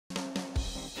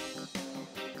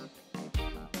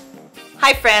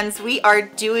Hi friends, we are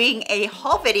doing a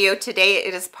haul video today.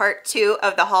 It is part 2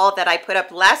 of the haul that I put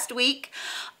up last week.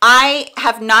 I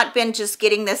have not been just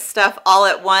getting this stuff all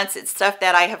at once. It's stuff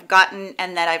that I have gotten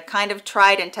and that I've kind of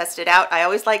tried and tested out. I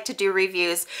always like to do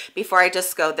reviews before I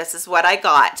just go, this is what I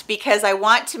got, because I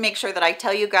want to make sure that I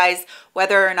tell you guys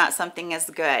whether or not something is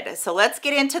good. So let's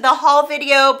get into the haul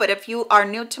video. But if you are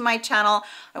new to my channel,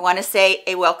 I want to say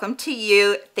a welcome to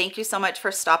you. Thank you so much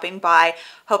for stopping by.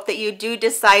 Hope that you do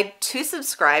decide to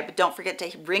subscribe. Don't forget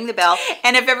to ring the bell.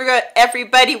 And if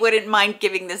everybody wouldn't mind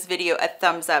giving this video a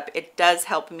thumbs up, it does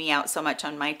help me out so much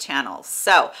on my channel.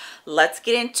 So let's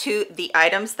get into the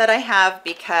items that I have,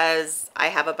 because I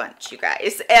have a bunch, you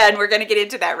guys, and we're going to get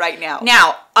into that right now.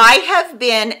 Now, I have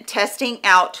been testing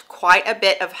out quite a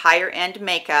bit of higher end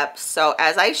makeup. So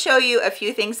as I show you a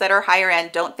few things that are higher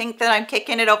end, don't think that I'm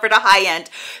kicking it over to high end,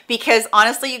 because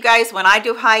honestly, you guys, when I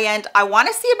do high end, I want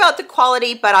to see about the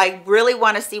quality, but I really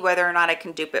want to see whether or not I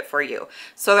can dupe it for you.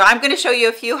 So I'm going to show you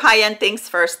a few high end things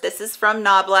first. This is from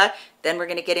Nabla. Then we're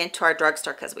going to get into our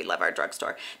drugstore because we love our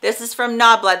drugstore. This is from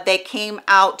Nabla. They came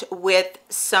out with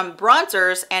some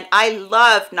bronzers, and I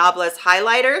love Nabla's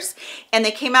highlighters. And they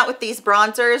came out with these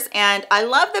bronzers, and I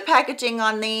love the packaging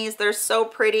on these. They're so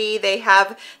pretty. They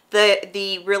have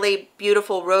the really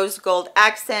beautiful rose gold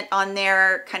accent on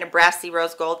there, kind of brassy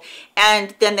rose gold,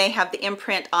 and then they have the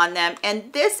imprint on them.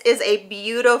 And this is a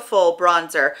beautiful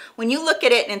bronzer. When you look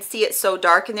at it and see it so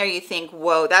dark in there, you think,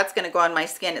 whoa, that's going to go on my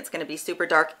skin, it's going to be super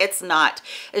dark. It's not.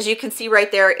 As you can see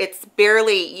right there, it's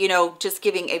barely, you know, just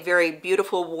giving a very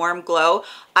beautiful warm glow.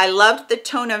 I loved the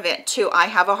tone of it too. I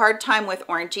have a hard time with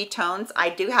orangey tones.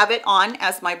 I do have it on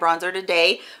as my bronzer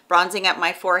today, bronzing up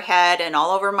my forehead and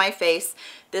all over my face.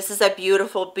 This is a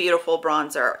beautiful, beautiful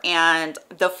bronzer, and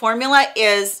the formula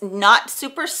is not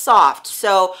super soft.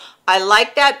 So I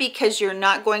like that because you're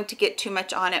not going to get too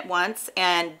much on at once,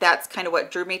 and that's kind of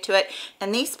what drew me to it.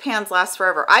 And these pans last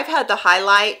forever. I've had the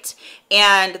highlight,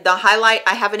 and the highlight,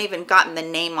 I haven't even gotten the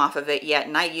name off of it yet,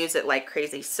 and I use it like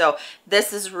crazy. So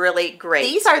this is really great.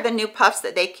 These are the new puffs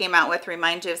that they came out with.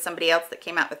 Remind you of somebody else that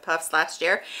came out with puffs last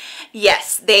year?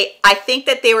 Yes, I think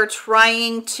that they were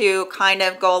trying to kind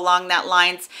of go along that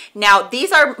lines. Now,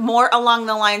 these are more along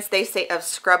the lines, they say, of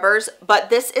scrubbers,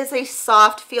 but this is a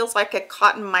soft, feels like a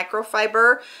cotton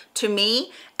microfiber to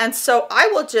me. And so I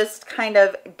will just kind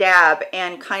of dab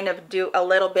and kind of do a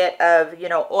little bit of, you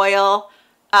know, oil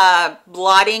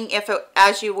blotting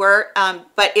as you were,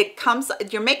 but it comes,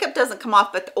 your makeup doesn't come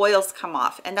off, but the oils come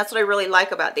off, and that's what I really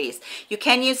like about these. You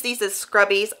can use these as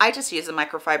scrubbies. I just use a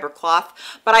microfiber cloth,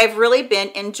 but I've really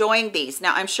been enjoying these.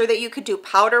 Now, I'm sure that you could do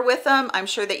powder with them. I'm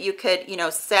sure that you could, you know,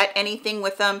 set anything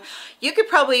with them. You could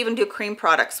probably even do cream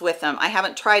products with them. I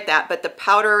haven't tried that, but the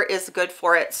powder is good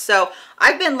for it. So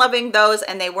I've been loving those,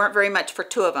 and they weren't very much for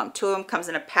 2 of them. 2 of them comes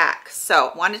in a pack.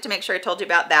 So wanted to make sure I told you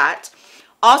about that.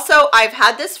 Also, I've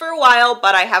had this for a while,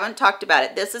 but I haven't talked about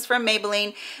it. This is from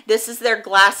Maybelline. This is their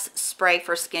glass spray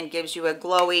for skin. Gives you a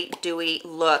glowy, dewy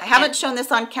look. I haven't shown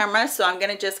this on camera, so I'm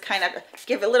going to just kind of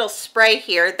give a little spray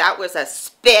here. That was a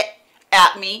spit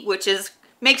at me, which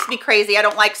makes me crazy. I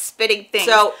don't like spitting things.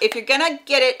 So if you're going to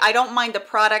get it, I don't mind the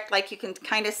product. Like, you can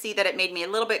kind of see that it made me a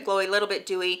little bit glowy, a little bit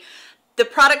dewy. The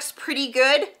product's pretty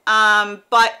good,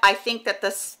 but I think that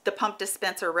the pump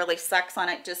dispenser really sucks on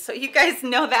it, just so you guys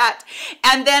know that.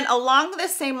 And then along the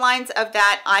same lines of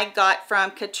that, I got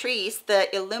from Catrice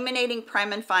the Illuminating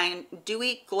Prime and Fine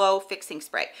Dewy Glow Fixing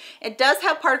Spray. It does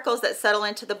have particles that settle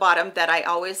into the bottom that I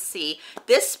always see.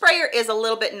 This sprayer is a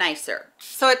little bit nicer.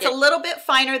 So it's a little bit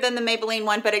finer than the Maybelline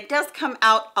one, but it does come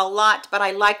out a lot, but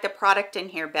I like the product in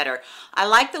here better. I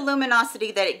like the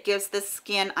luminosity that it gives the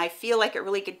skin. I feel like it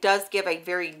really does give a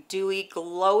very dewy,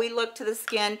 glowy look to the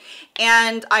skin,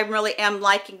 and I really am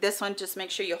liking this one. Just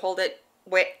make sure you hold it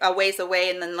a ways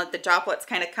away and then let the droplets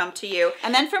kind of come to you.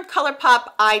 And then from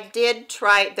Colourpop, I did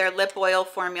try their lip oil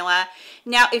formula.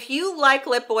 Now, if you like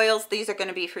lip oils, these are going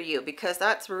to be for you, because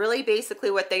that's really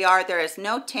basically what they are. There is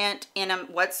no tint in them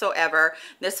whatsoever.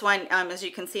 This one, as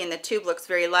you can see in the tube, looks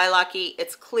very lilac-y.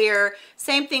 It's clear.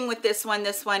 Same thing with this one.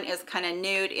 This one is kind of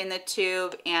nude in the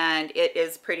tube, and it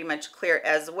is pretty much clear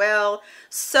as well.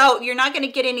 So you're not going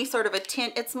to get any sort of a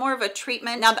tint. It's more of a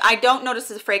treatment. Now, I don't notice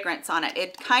the fragrance on it.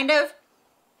 It kind of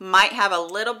might have a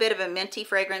little bit of a minty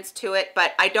fragrance to it,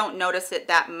 but I don't notice it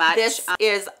that much. This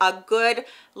is a good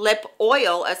lip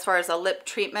oil as far as a lip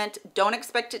treatment. Don't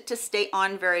expect it to stay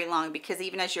on very long, because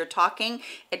even as you're talking,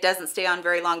 it doesn't stay on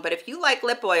very long. But if you like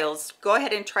lip oils, go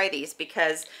ahead and try these,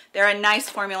 because they're a nice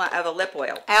formula of a lip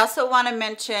oil. I also want to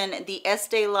mention the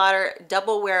Estee Lauder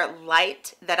Double Wear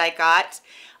Light that I got.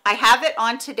 I have it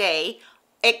on today.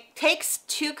 It takes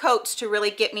 2 coats to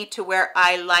really get me to where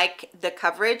I like the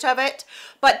coverage of it,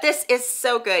 but this is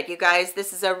so good, you guys.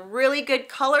 This is a really good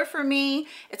color for me.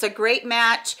 It's a great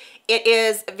match. It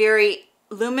is very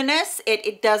luminous.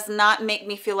 It does not make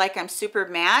me feel like I'm super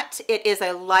matte. It is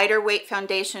a lighter weight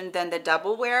foundation than the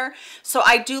Double Wear, so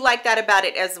I do like that about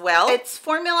it as well. Its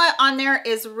formula on there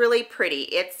is really pretty.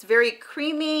 It's very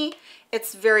creamy.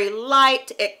 It's very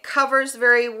light. It covers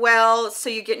very well, so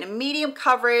you're getting a medium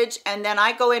coverage, and then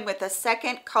I go in with a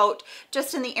second coat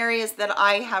just in the areas that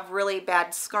I have really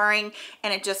bad scarring,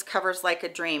 and it just covers like a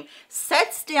dream.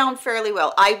 Sets down fairly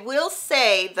well. I will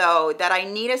say though that I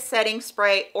need a setting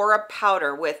spray or a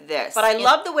powder with this, but I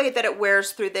love the way that it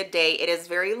wears through the day. It is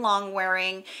very long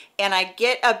wearing, and I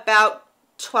get about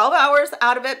 12 hours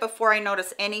out of it before I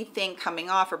notice anything coming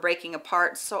off or breaking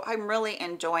apart. So I'm really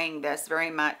enjoying this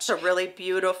very much. It's a really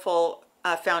beautiful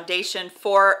foundation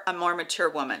for a more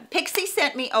mature woman. Pixi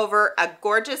sent me over a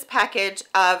gorgeous package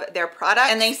of their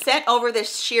product, and they sent over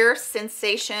this Sheer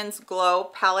Sensations Glow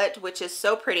palette, which is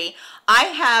so pretty. I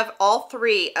have all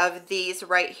 3 of these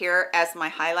right here as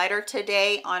my highlighter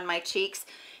today on my cheeks.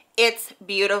 It's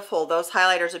beautiful. Those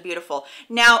highlighters are beautiful.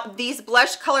 Now, these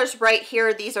blush colors right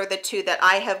here, these are the 2 that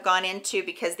I have gone into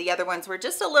because the other ones were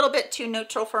just a little bit too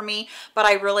neutral for me, but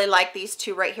I really like these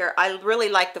 2 right here. I really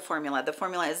like the formula. The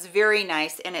formula is very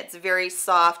nice and it's very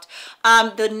soft.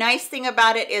 The nice thing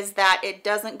about it is that it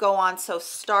doesn't go on so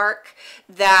stark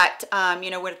that, you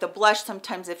know, with the blush,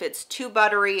 sometimes if it's too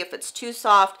buttery, if it's too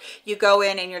soft, you go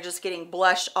in and you're just getting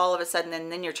blush all of a sudden, and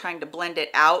then you're trying to blend it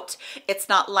out. It's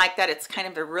not like that. It's kind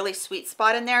of a really sweet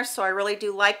spot in there, so I really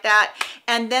do like that.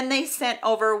 And then they sent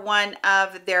over one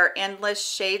of their Endless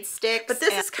Shade Sticks, but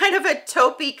this is kind of a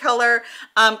taupey color,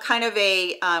 kind of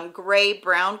a gray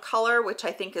brown color, which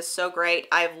I think is so great.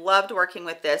 I've loved working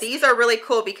with this. These are really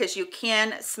cool because you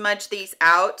can smudge these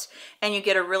out and you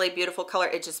get a really beautiful color.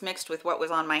 It just mixed with what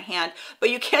was on my hand,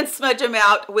 but you can smudge them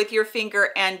out with your finger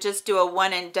and just do a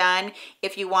one and done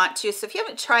if you want to. So if you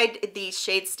haven't tried these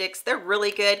shade sticks, they're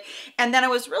really good. And then I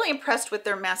was really impressed with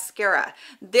their mascara.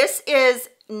 This is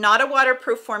not a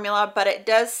waterproof formula, but it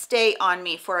does stay on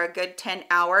me for a good 10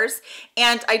 hours.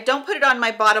 And I don't put it on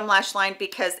my bottom lash line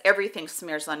because everything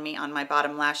smears on me on my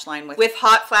bottom lash line. With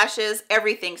hot flashes,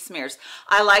 everything smears.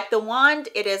 I like the wand.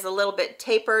 It is a little bit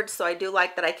tapered, so I do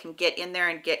like that I can get in there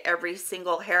and get every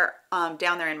single hair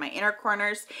down there in my inner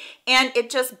corners. And it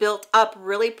just built up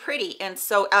really pretty. And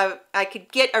so I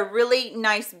could get a really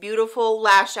nice, beautiful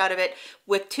lash out of it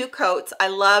with 2 coats. I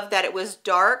love that it was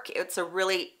dark. It's a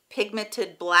really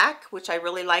pigmented black, which I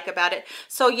really like about it.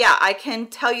 So yeah, I can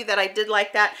tell you that I did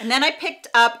like that. And then I picked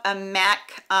up a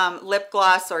MAC lip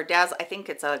gloss, or Daz, I think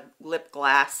it's a lip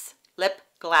glass,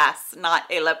 not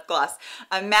a lip gloss,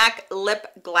 a MAC lip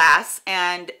glass.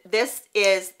 And this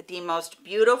is the most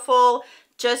beautiful,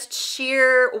 just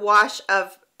sheer wash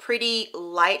of pretty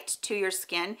light to your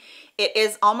skin. It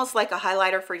is almost like a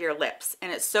highlighter for your lips,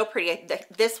 and it's so pretty.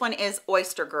 This one is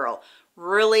Oyster Girl.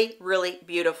 Really, really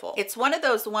beautiful. It's one of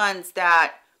those ones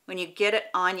that when you get it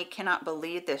on, you cannot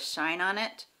believe the shine on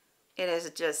it. It is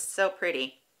just so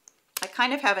pretty. I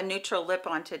kind of have a neutral lip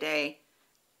on today,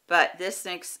 but this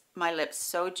makes my lips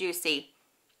so juicy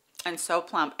and so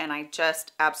plump, and I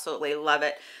just absolutely love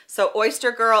it. So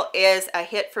Oyster Girl is a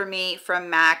hit for me from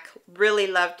MAC. Really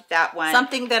loved that one.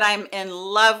 Something that I'm in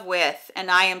love with, and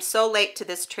I am so late to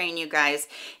this train, you guys,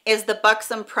 is the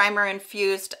Buxom Primer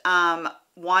Infused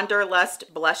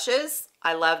Wanderlust blushes.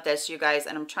 I love this, you guys,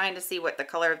 and I'm trying to see what the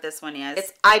color of this one is.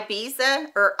 It's Ibiza,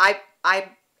 or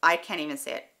I can't even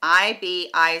say it.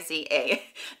 I-B-I-Z-A.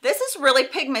 This is really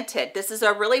pigmented. This is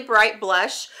a really bright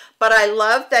blush, but I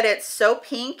love that it's so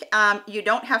pink. You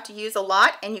don't have to use a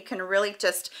lot, and you can really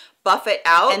just buff it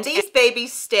out. And these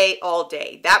babies stay all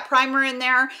day. That primer in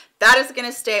there, that is going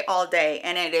to stay all day,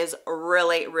 and it is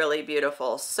really, really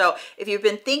beautiful. So if you've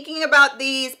been thinking about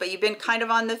these, but you've been kind of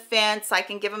on the fence, I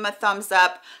can give them a thumbs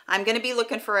up. I'm going to be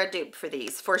looking for a dupe for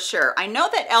these for sure. I know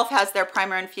that e.l.f. has their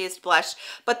primer infused blush,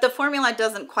 but the formula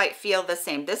doesn't quite feel the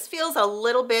same. This feels a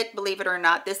little bit, believe it or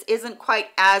not, this isn't quite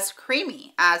as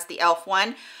creamy as the e.l.f.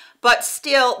 one. But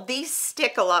still, these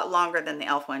stick a lot longer than the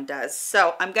e.l.f. one does.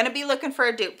 So I'm going to be looking for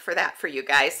a dupe for that for you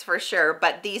guys for sure.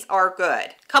 But these are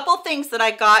good. Couple things that I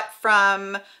got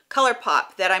from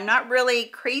Colourpop that I'm not really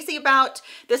crazy about.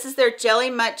 This is their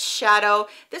Jelly Much Shadow.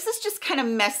 This is just kind of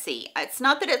messy. It's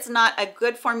not that it's not a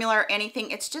good formula or anything.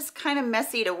 It's just kind of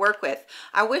messy to work with.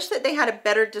 I wish that they had a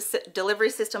better delivery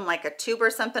system, like a tube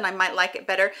or something. I might like it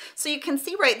better. So you can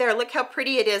see right there, look how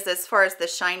pretty it is as far as the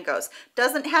shine goes.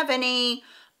 Doesn't have any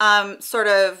sort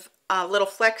of little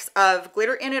flecks of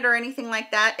glitter in it or anything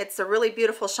like that. It's a really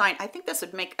beautiful shine. I think this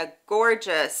would make a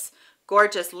gorgeous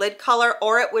lid color,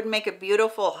 or it would make a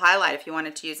beautiful highlight if you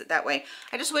wanted to use it that way.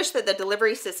 I just wish that the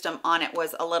delivery system on it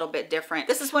was a little bit different.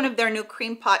 This is one of their new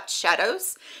cream pot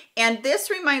shadows, and this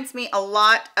reminds me a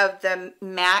lot of the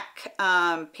MAC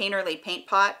Painterly paint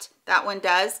pot. That one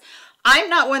does.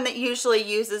 I'm not one that usually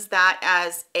uses that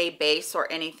as a base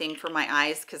or anything for my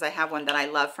eyes because I have one that I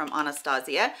love from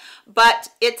Anastasia, but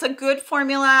it's a good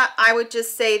formula. I would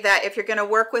just say that if you're going to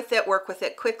work with it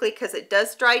quickly because it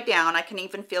does dry down. I can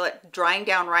even feel it drying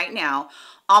down right now,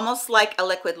 almost like a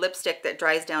liquid lipstick that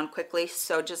dries down quickly.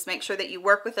 So just make sure that you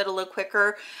work with it a little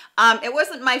quicker. It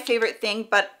wasn't my favorite thing,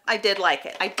 but I did like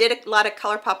it. I did a lot of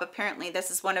Colourpop. Apparently this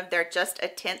is one of their just a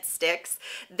tint sticks.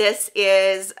 This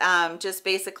is just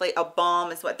basically a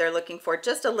balm is what they're looking for.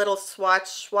 Just a little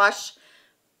swatch,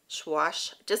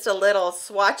 just a little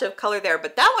swatch of color there,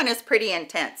 but that one is pretty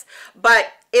intense. But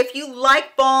if you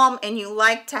like balm and you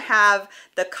like to have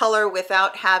the color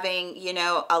without having, you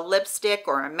know, a lipstick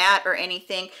or a matte or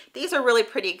anything, these are really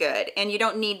pretty good, and you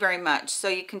don't need very much. So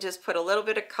you can just put a little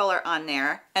bit of color on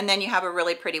there, and then you have a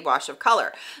really pretty wash of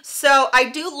color. So I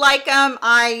do like them.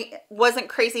 I wasn't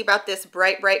crazy about this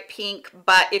bright pink,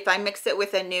 but if I mix it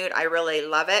with a nude, I really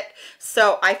love it.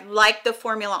 So I like the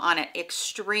formula on it.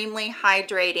 Extremely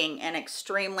hydrating and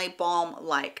extremely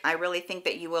balm-like. I really think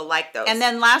that you will like those. And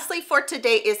then lastly for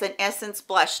today is an Essence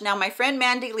blush. Now my friend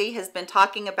Mandy Lee has been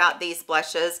talking about these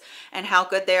blushes and how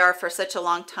good they are for such a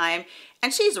long time,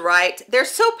 and she's right. They're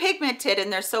so pigmented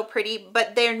and they're so pretty,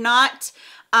 but they're not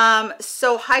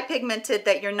so high pigmented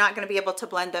that you're not going to be able to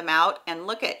blend them out. And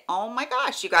look at, oh my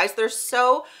gosh, you guys, they're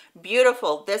so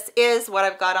beautiful. This is what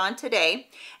I've got on today,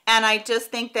 and I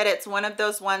just think that it's one of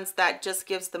those ones that just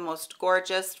gives the most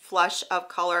gorgeous flush of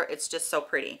color. It's just so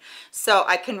pretty. So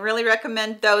I can really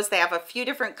recommend those. They have a few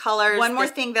different colors. One more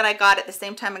thing that I got at the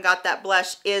same time I got that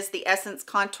blush is the Essence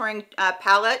contouring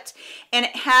palette, and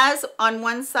it has on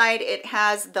one side it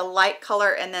has the light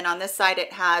color, and then on this side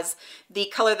it has the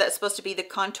color that's supposed to be the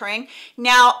contouring.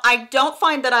 Now I don't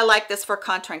find that I like this for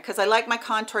contouring because I like my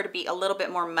contour to be a little bit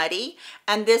more muddy,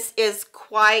 and this is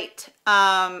quite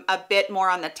a bit more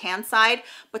on the tan side,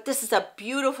 but this is a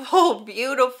beautiful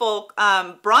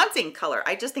bronzing color.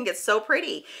 I just think it's so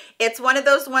pretty. It's one of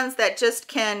those ones that just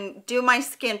can do my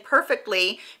skin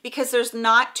perfectly because there's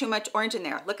not too much orange in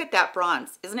there. Look at that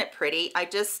bronze. Isn't it pretty? I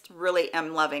just really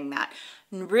am loving that.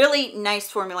 Really nice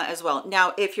formula as well.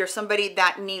 Now if you're somebody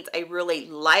that needs a really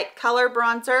light color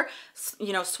bronzer,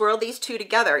 you know, swirl these two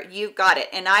together, you've got it.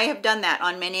 And I have done that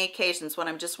on many occasions when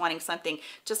I'm just wanting something,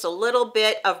 just a little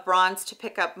bit of bronze to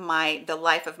pick up the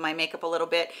life of my makeup a little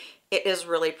bit. It is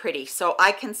really pretty. So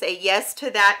I can say yes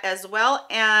to that as well.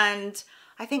 And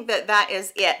I think that that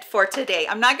is it for today.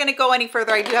 I'm not going to go any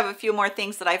further. I do have a few more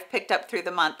things that I've picked up through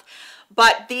the month,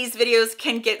 but these videos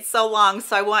can get so long,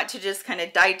 so I want to just kind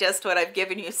of digest what I've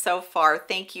given you so far.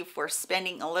 Thank you for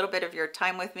spending a little bit of your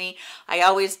time with me. I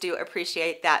always do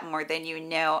appreciate that more than you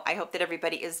know. I hope that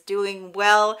everybody is doing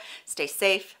well. Stay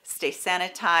safe, stay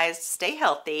sanitized, stay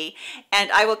healthy,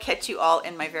 and I will catch you all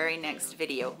in my very next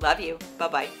video. Love you.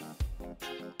 Bye-bye.